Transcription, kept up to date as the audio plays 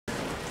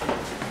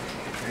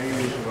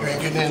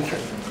ain't getting injured.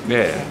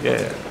 Yeah,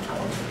 yeah.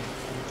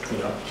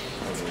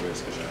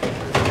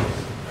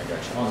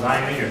 Oh, I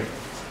ain't here.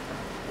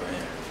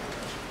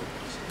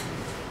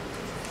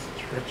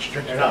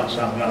 Stretch it No,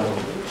 out. no.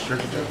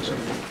 Stretch it out.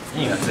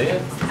 You ain't gonna say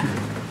it?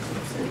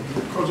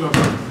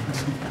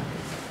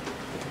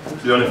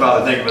 Heavenly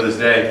Father, thank you for this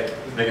day.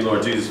 Thank you,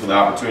 Lord Jesus, for the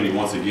opportunity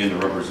once again to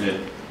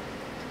represent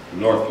the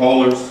North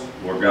Polars.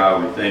 Lord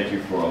God, we thank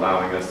you for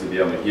allowing us to be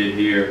able to get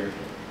here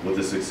with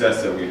the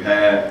success that we've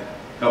had.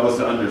 Help us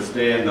to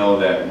understand, though,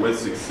 that with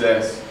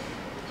success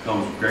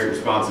comes great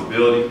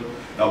responsibility.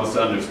 Help us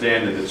to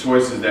understand that the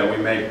choices that we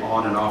make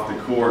on and off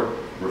the court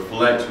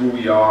reflect who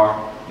we are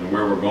and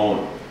where we're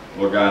going.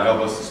 Lord God,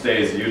 help us to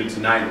stay as a unit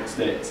tonight.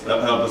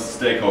 Help us to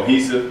stay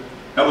cohesive.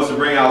 Help us to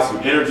bring out some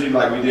energy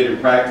like we did in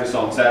practice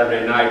on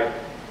Saturday night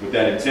with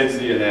that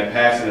intensity and that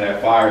passion and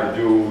that fire to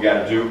do what we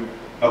got to do.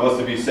 Help us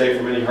to be safe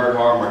from any hurt,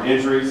 harm, or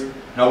injuries.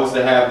 Help us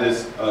to have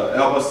this,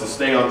 help us to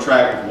stay on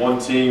track with one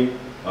team,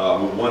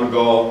 with one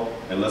goal,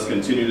 and let's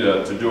continue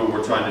to do what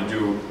we're trying to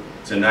do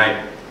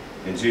tonight.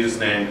 In Jesus'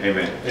 name,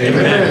 amen.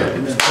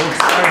 Amen. Let's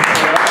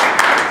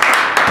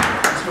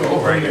go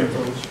over again,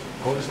 folks.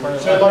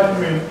 Say it like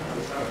you mean it.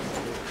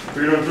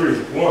 3 on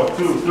 3. 1,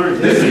 2, 3.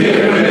 This is the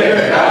end of the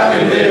day. God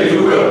can live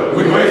you will.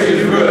 We can wait till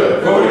you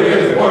good. For what it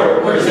is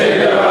important. We're saying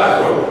that our lives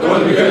for. The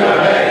ones we good, not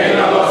bad, ain't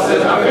not lost,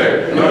 says not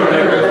fair. No,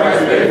 never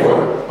Christ paid for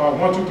it.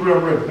 1, 2, 3,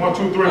 I'm ready. 1,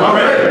 2, 3, I'm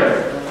ready.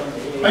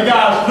 Hey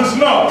guys,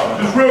 listen up.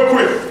 Just real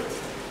quick.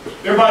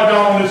 Everybody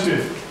down on this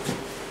shit.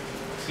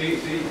 See.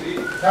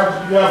 Have a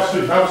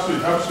seat.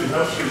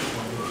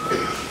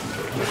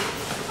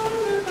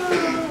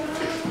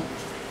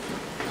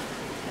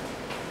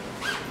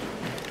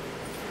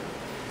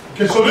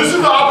 Okay, so this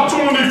is the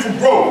opportunity for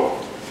growth.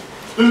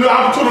 We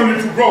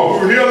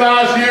were here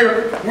last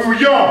year. We were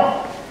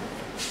young.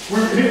 We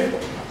were here.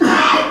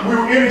 We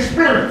were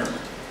inexperienced.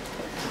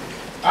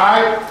 All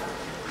right?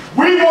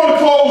 We want to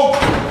close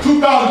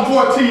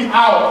 2014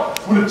 out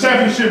with a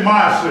championship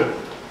mindset.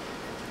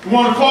 We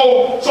want to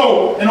close.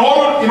 So in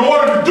order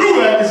to do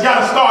that, it's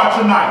got to start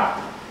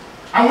tonight.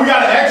 And we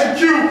got to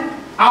execute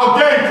our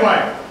game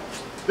plan.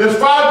 There's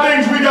 5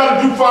 things we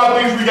got to do, 5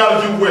 things we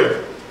got to do with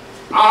it.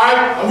 All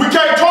right? And we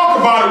can't talk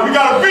about it. We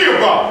got to be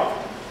about it.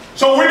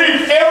 So we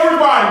need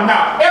everybody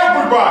now,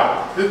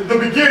 to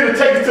begin to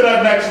take it to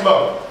that next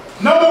level.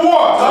 Number 1.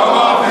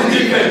 Talk offense,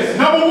 defense.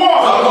 Number 1.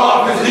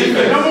 Talk offense,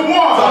 defense. Number 1.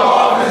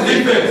 Talk offense,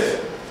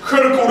 defense.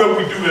 Critical that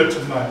we do that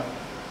tonight.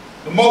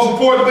 The most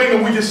important thing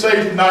that we can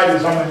say tonight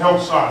is on the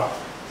health side.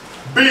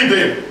 Be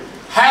there.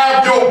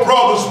 Have your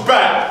brothers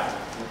back.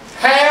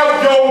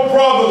 Have your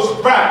brothers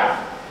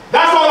back.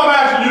 That's all I'm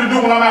asking you to do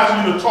when I'm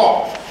asking you to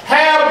talk.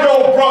 Have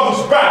your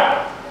brothers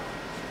back.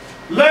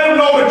 Let them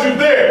know that you're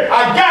there.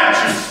 I got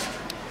you.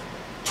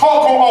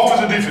 Talk on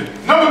offense and defense.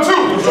 Number 2.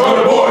 Control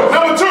the boards.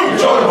 Number 2.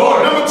 Control the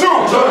boards. Number 2.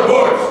 Control the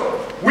boards.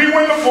 We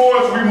win the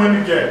boards, we win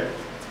the game.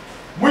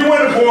 We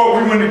win the board,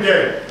 we win the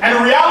game. And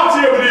the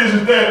reality of it is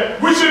that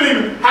we shouldn't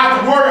even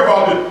have to worry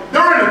about it.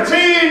 There ain't a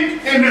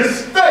team in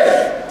this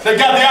state that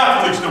got the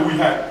athletes that we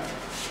have.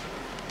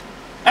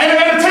 And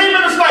the team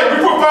in the state, we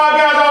put 5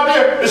 guys out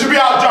there, they should be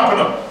out jumping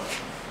up.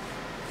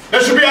 They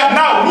should be out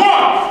not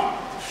one.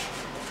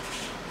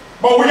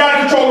 But we got to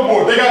control the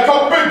board. They got a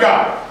couple big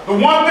guys. The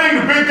one thing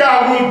the big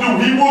guy will do,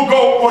 he will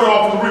go for the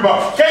offensive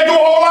rebound. Can't do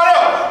a whole lot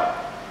else.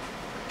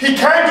 He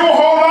can't do a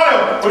whole lot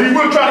else, but he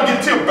will try to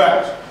get tip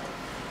backs.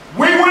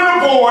 We win the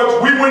boards,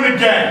 we win the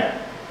game.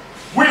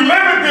 We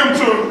limit them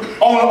to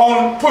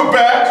on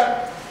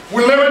putbacks. We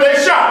limit their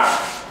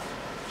shots.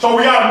 So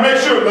we got to make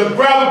sure, let's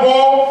grab the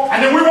ball,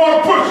 and then we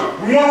want to push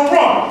it. We want to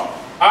run.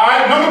 All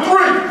right, number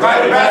 3.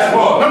 Right to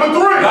basketball. Number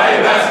 3. Right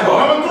to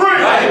basketball. Number 3.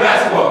 Right to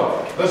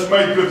basketball. Let's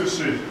make good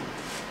decisions.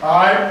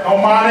 All right,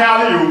 don't mind the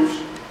alley-oops.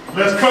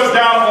 Let's cut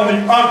down on the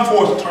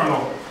unforced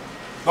turnover.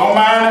 Don't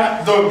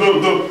mind the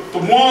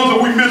ones that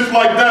we miss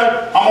like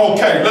that. I'm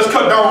okay. Let's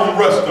cut down on the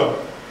rest of it.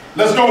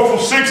 Let's go from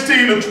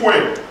 16 to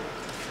 12.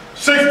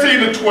 16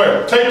 to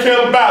 12. Take care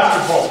of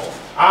basketball.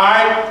 All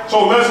right,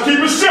 so let's keep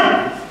it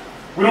simple.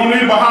 We don't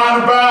need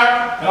behind the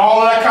back and all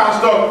that kind of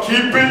stuff.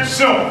 Keep it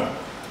simple.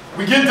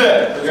 We get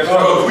that. Let's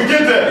go. We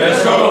get that.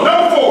 Let's go.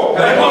 Number 4.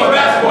 Play ball and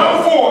basketball.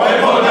 Number 4. Play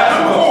ball and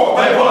basketball.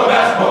 Play ball and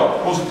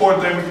basketball. Most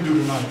important thing we can do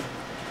tonight.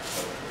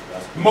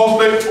 The most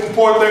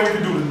important thing we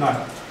can do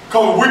tonight.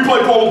 Because we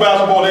play polo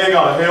basketball, they ain't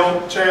got a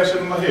hell chance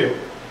in the hill.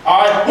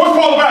 All right, what's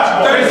polo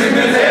basketball? 36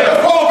 minutes hell.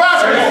 What's polo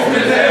basketball? 36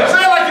 minutes hell.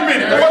 Say it like you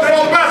mean it. What's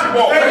polo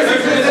basketball?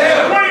 36 minutes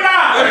hell.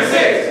 29.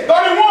 36.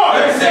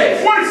 31.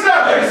 36.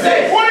 27.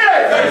 36.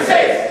 28.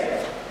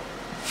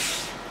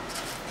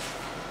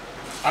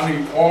 36. I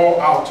need all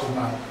out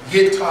tonight.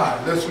 Get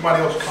tired. Let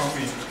somebody else come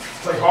in.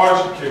 Play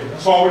hard as you can.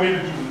 That's all we need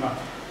to do tonight.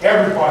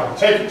 Everybody,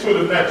 take it to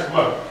the next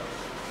level.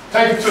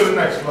 Take it to the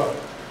next level.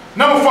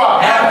 Number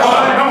 5. Have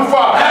fun. Number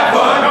 5. Have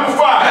fun. Number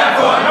 5. Have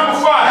fun. Number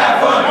 5. Have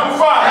fun. Number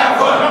 5. Have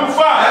fun. Number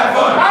 5. Have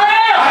fun. I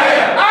am. I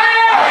am. I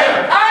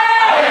am. I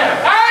am.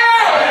 I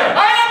am.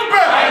 I am the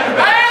best.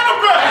 I am the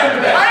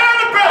best. I am the best. I am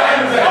the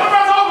best. I'm the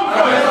best offensive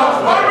player.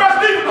 I'm the best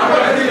defensive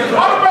player.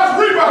 I'm the best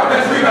rebounder.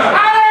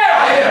 I am.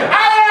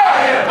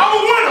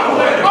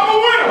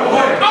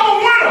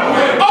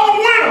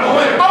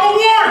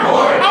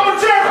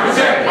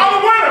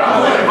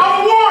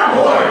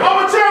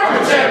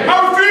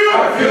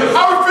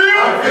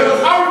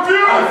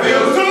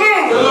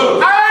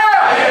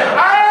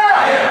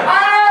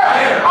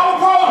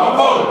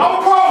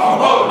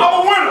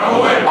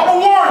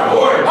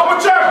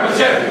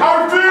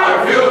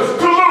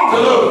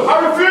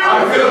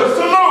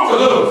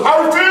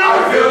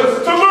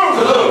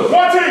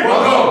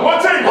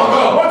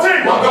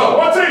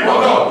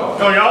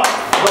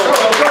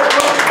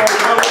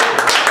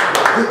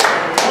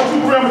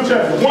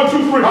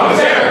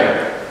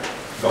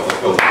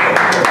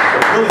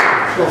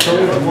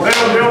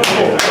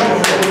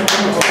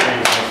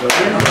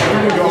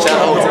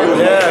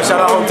 Yeah,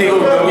 shout out Hope T.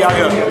 We out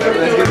here.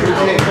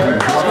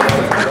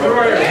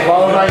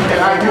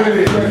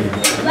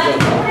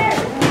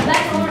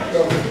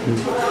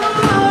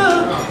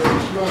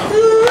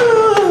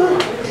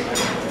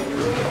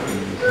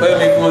 Play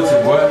me fluency,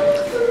 boy.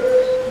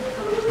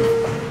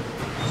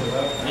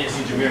 I didn't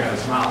see Jameer have a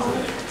smile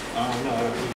today.